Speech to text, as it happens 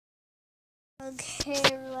Okay,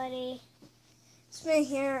 everybody. It's me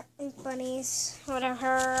here, Bunnies,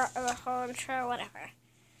 whatever, or the whole intro, whatever.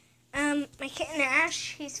 My kitten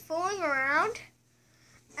Ash, he's fooling around,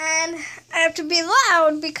 and I have to be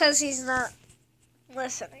loud because he's not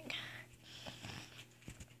listening.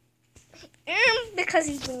 And because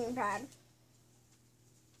he's being bad.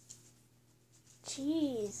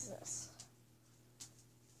 Jesus.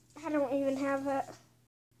 I don't even have it.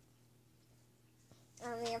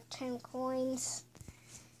 I only have 10 coins.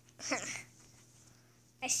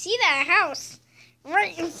 I see that house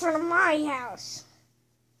right in front of my house.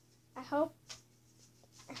 I want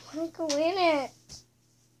to go in it.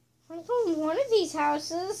 I want to go in one of these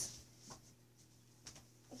houses.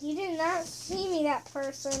 You did not see me, that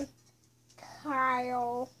person.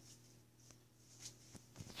 Kyle.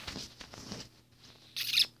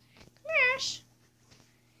 Ash.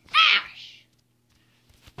 Ash!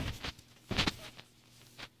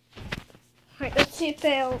 Alright, let's see if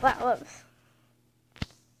they'll let live.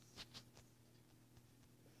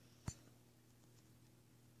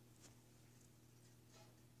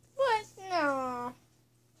 What? No.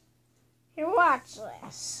 Here, watch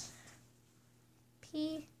this.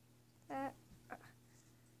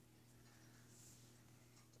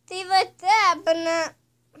 They like that, but not.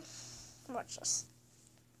 Watch this.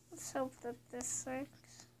 Let's hope that this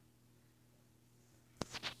works.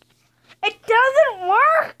 It doesn't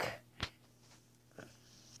work!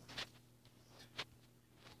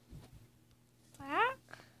 Back?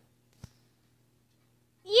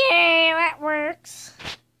 Yay, that works.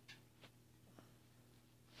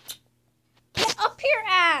 Get up here,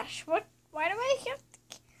 Ash. What? Why do I have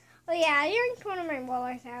to? Oh yeah, I yanked one of my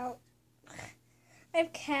wallets out. I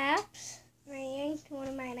have caps, and I yanked one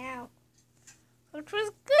of mine out. Which was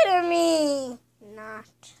good of me.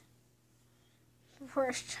 Not. The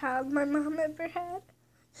worst child my mom ever had.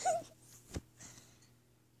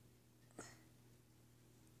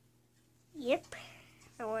 Yep.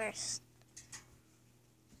 The worst.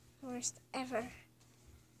 The worst ever.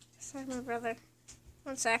 Sorry, my brother.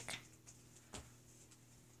 One sec.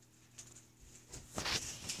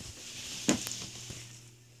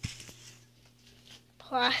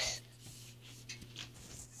 Plus.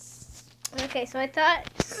 Okay, so I thought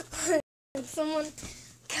someone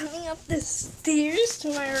coming up the stairs to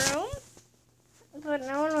my room, but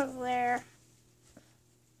no one was there.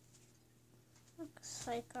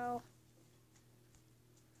 Psycho.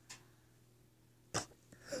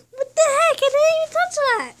 What the heck? I didn't even touch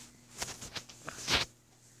that.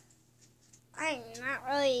 I'm not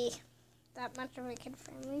really that much of a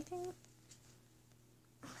kid-friendly thing.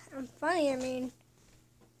 I'm funny, I mean,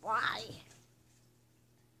 why?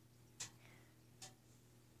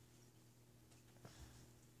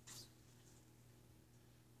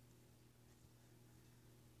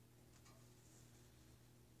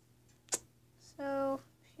 So,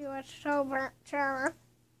 if you watched Total Drama,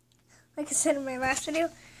 like I said in my last video,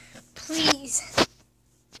 please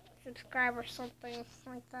subscribe or something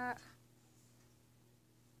like that.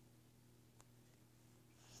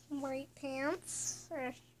 White pants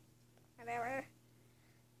or whatever.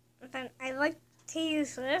 And then I like to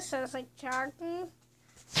use this as like jogging.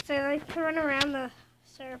 So I like to run around the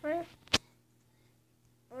server.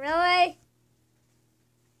 Really?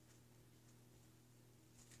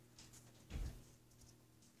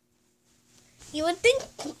 You would think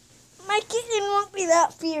my kitten won't be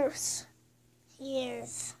that fierce. He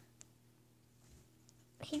is.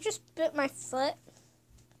 He just bit my foot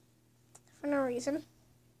for no reason.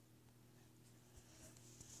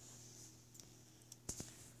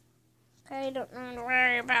 I don't need to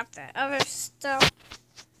worry about that other stuff.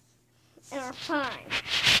 And we're fine.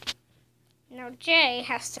 Now Jay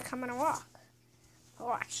has to come on a walk.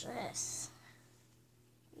 Watch this.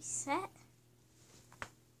 Reset.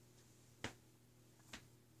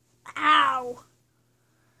 Ow!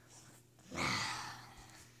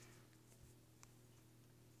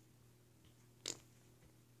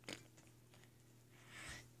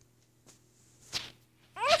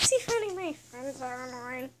 Let's see if any of my friends are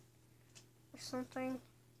online. Or something.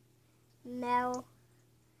 Mel.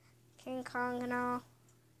 King Kong and all.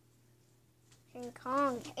 King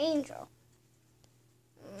Kong. Angel.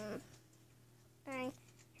 Dang.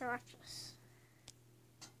 Here, watch this.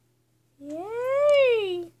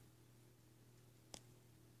 Yay!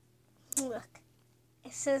 Look.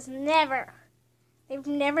 It says never. They've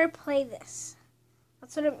never played this.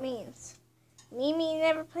 That's what it means. Mimi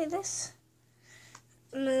never played this.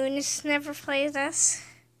 Moon has never played this.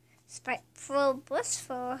 Spiteful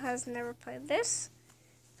Blissful has never played this.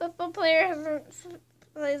 Football player hasn't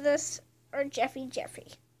played this. Or Jeffy.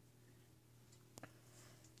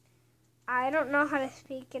 I don't know how to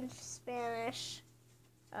speak in Spanish.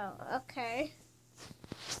 Oh, okay.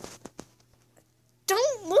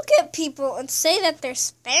 Don't look at people and say that they're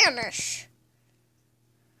Spanish.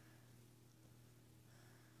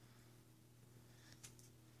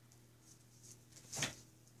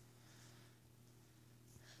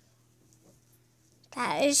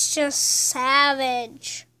 That is just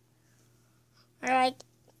savage. Or like,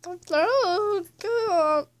 oh,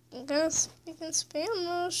 God, I'm gonna speak in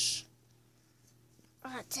Spanish.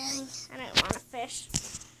 Oh, dang, I didn't want to fish.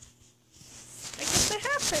 I guess I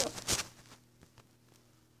have to.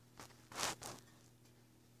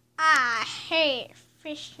 I hate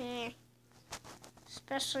fishing,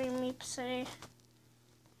 especially Meepcity.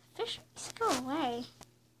 Fish needs to go away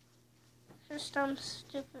for some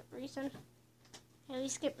stupid reason. At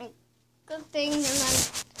least get my good things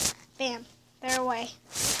and then, bam, they're away.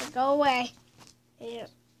 They go away. Yeah.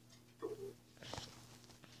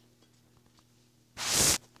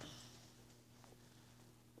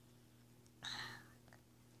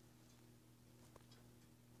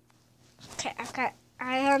 Okay, I've got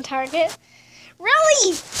eye on target.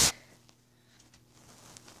 Really?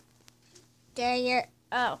 Dang it.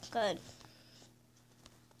 Oh, good.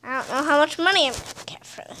 I don't know how much money I'm going to get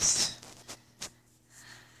for this.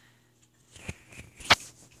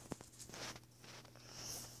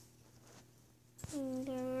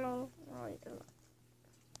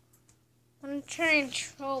 I'm trying to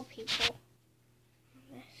troll people.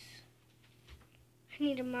 I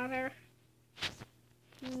need a mother.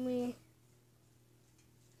 Me.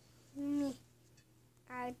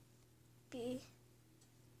 I'd be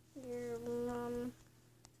your mom.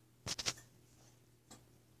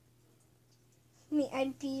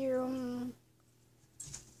 I'd be your mom.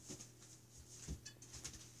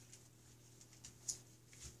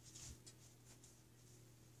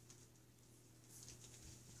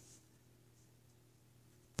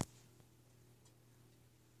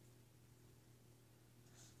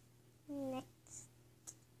 Next.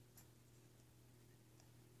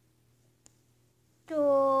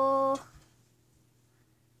 Door.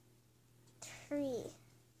 Tree.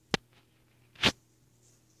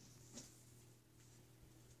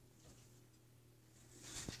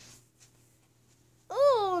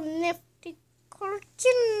 Oh, nifty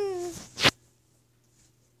curtain.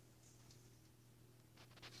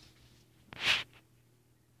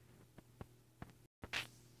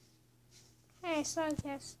 Hey, so I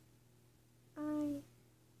guess I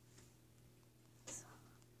saw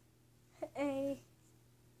a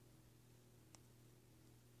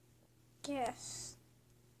guest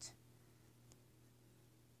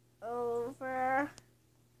over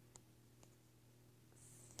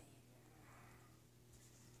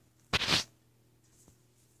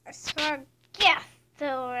I saw a guest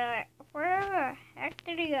over there. Where the heck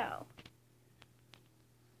did he go?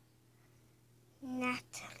 Natalia.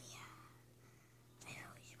 I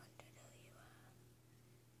always wondered who you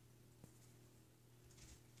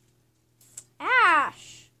are.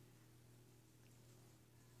 Ash!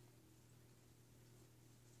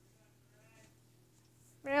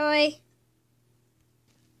 Really?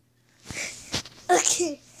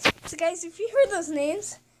 Okay. So guys, if you heard those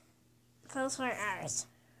names, those weren't ours.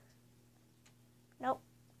 Nope.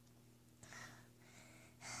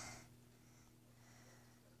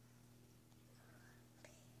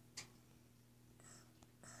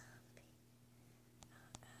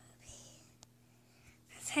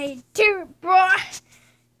 That's how you do it, bro.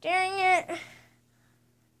 Dang it.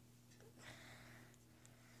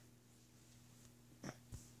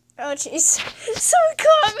 Oh, jeez. Someone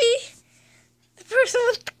caught me. The person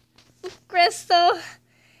with Crystal.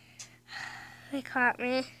 They caught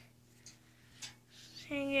me.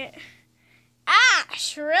 Dang it.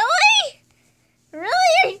 Ash, really? Really?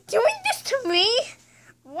 Are you doing this to me?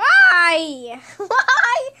 Why?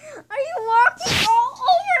 Why are you walking all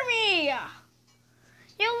over me?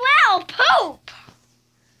 You little poop.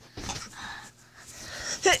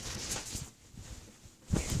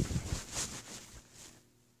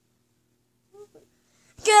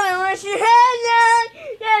 Gonna rush your head down.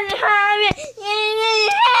 Gonna have it. Gonna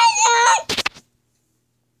your head down.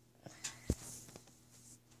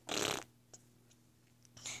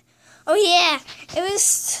 Oh yeah, it was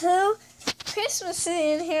too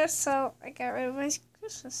Christmassy in here, so I got rid of my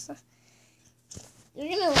Christmas stuff. You're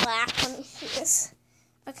gonna laugh when you see this.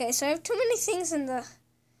 Okay, so I have too many things in the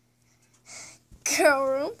girl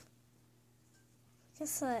room.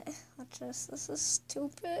 Guess what? Watch this. This is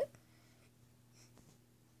stupid.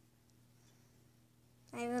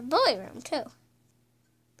 I have a boy room too.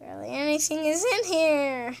 Barely anything is in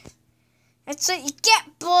here. That's what you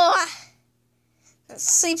get, boy. that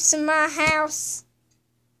sleeps in my house.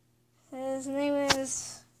 His name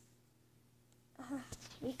is,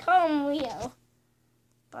 we call him Leo,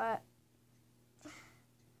 but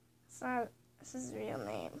it's not his real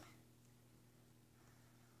name.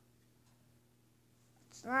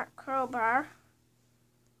 It's not Crowbar.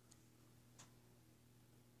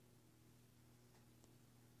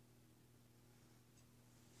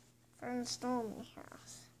 Friend stole me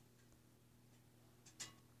house.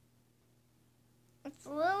 It's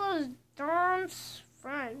Lilo's Dawn's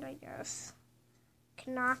friend, I guess.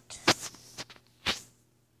 Cannot.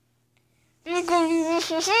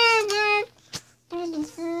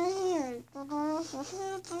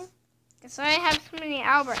 So I have so many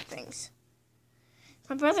Albert things.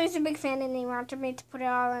 My brother's a big fan and he wanted me to put it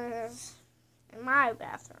all in my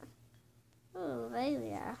bathroom. Ooh,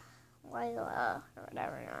 Layla, or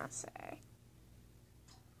whatever you want to say.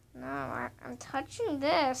 No, I'm touching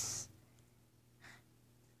this.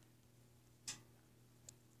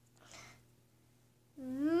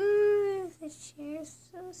 Ooh, the chair's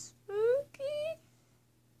so spooky.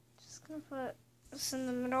 Just gonna put this in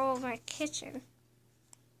the middle of my kitchen.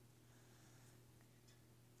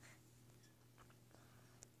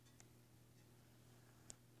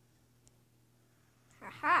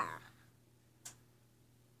 Haha.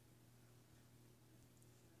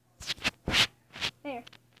 There.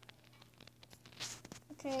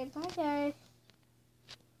 Okay, bye guys.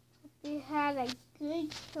 Hope you had a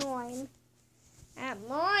good time at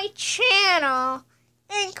my channel,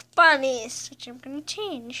 Ink Bunnies, which I'm gonna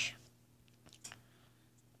change.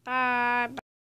 Bye.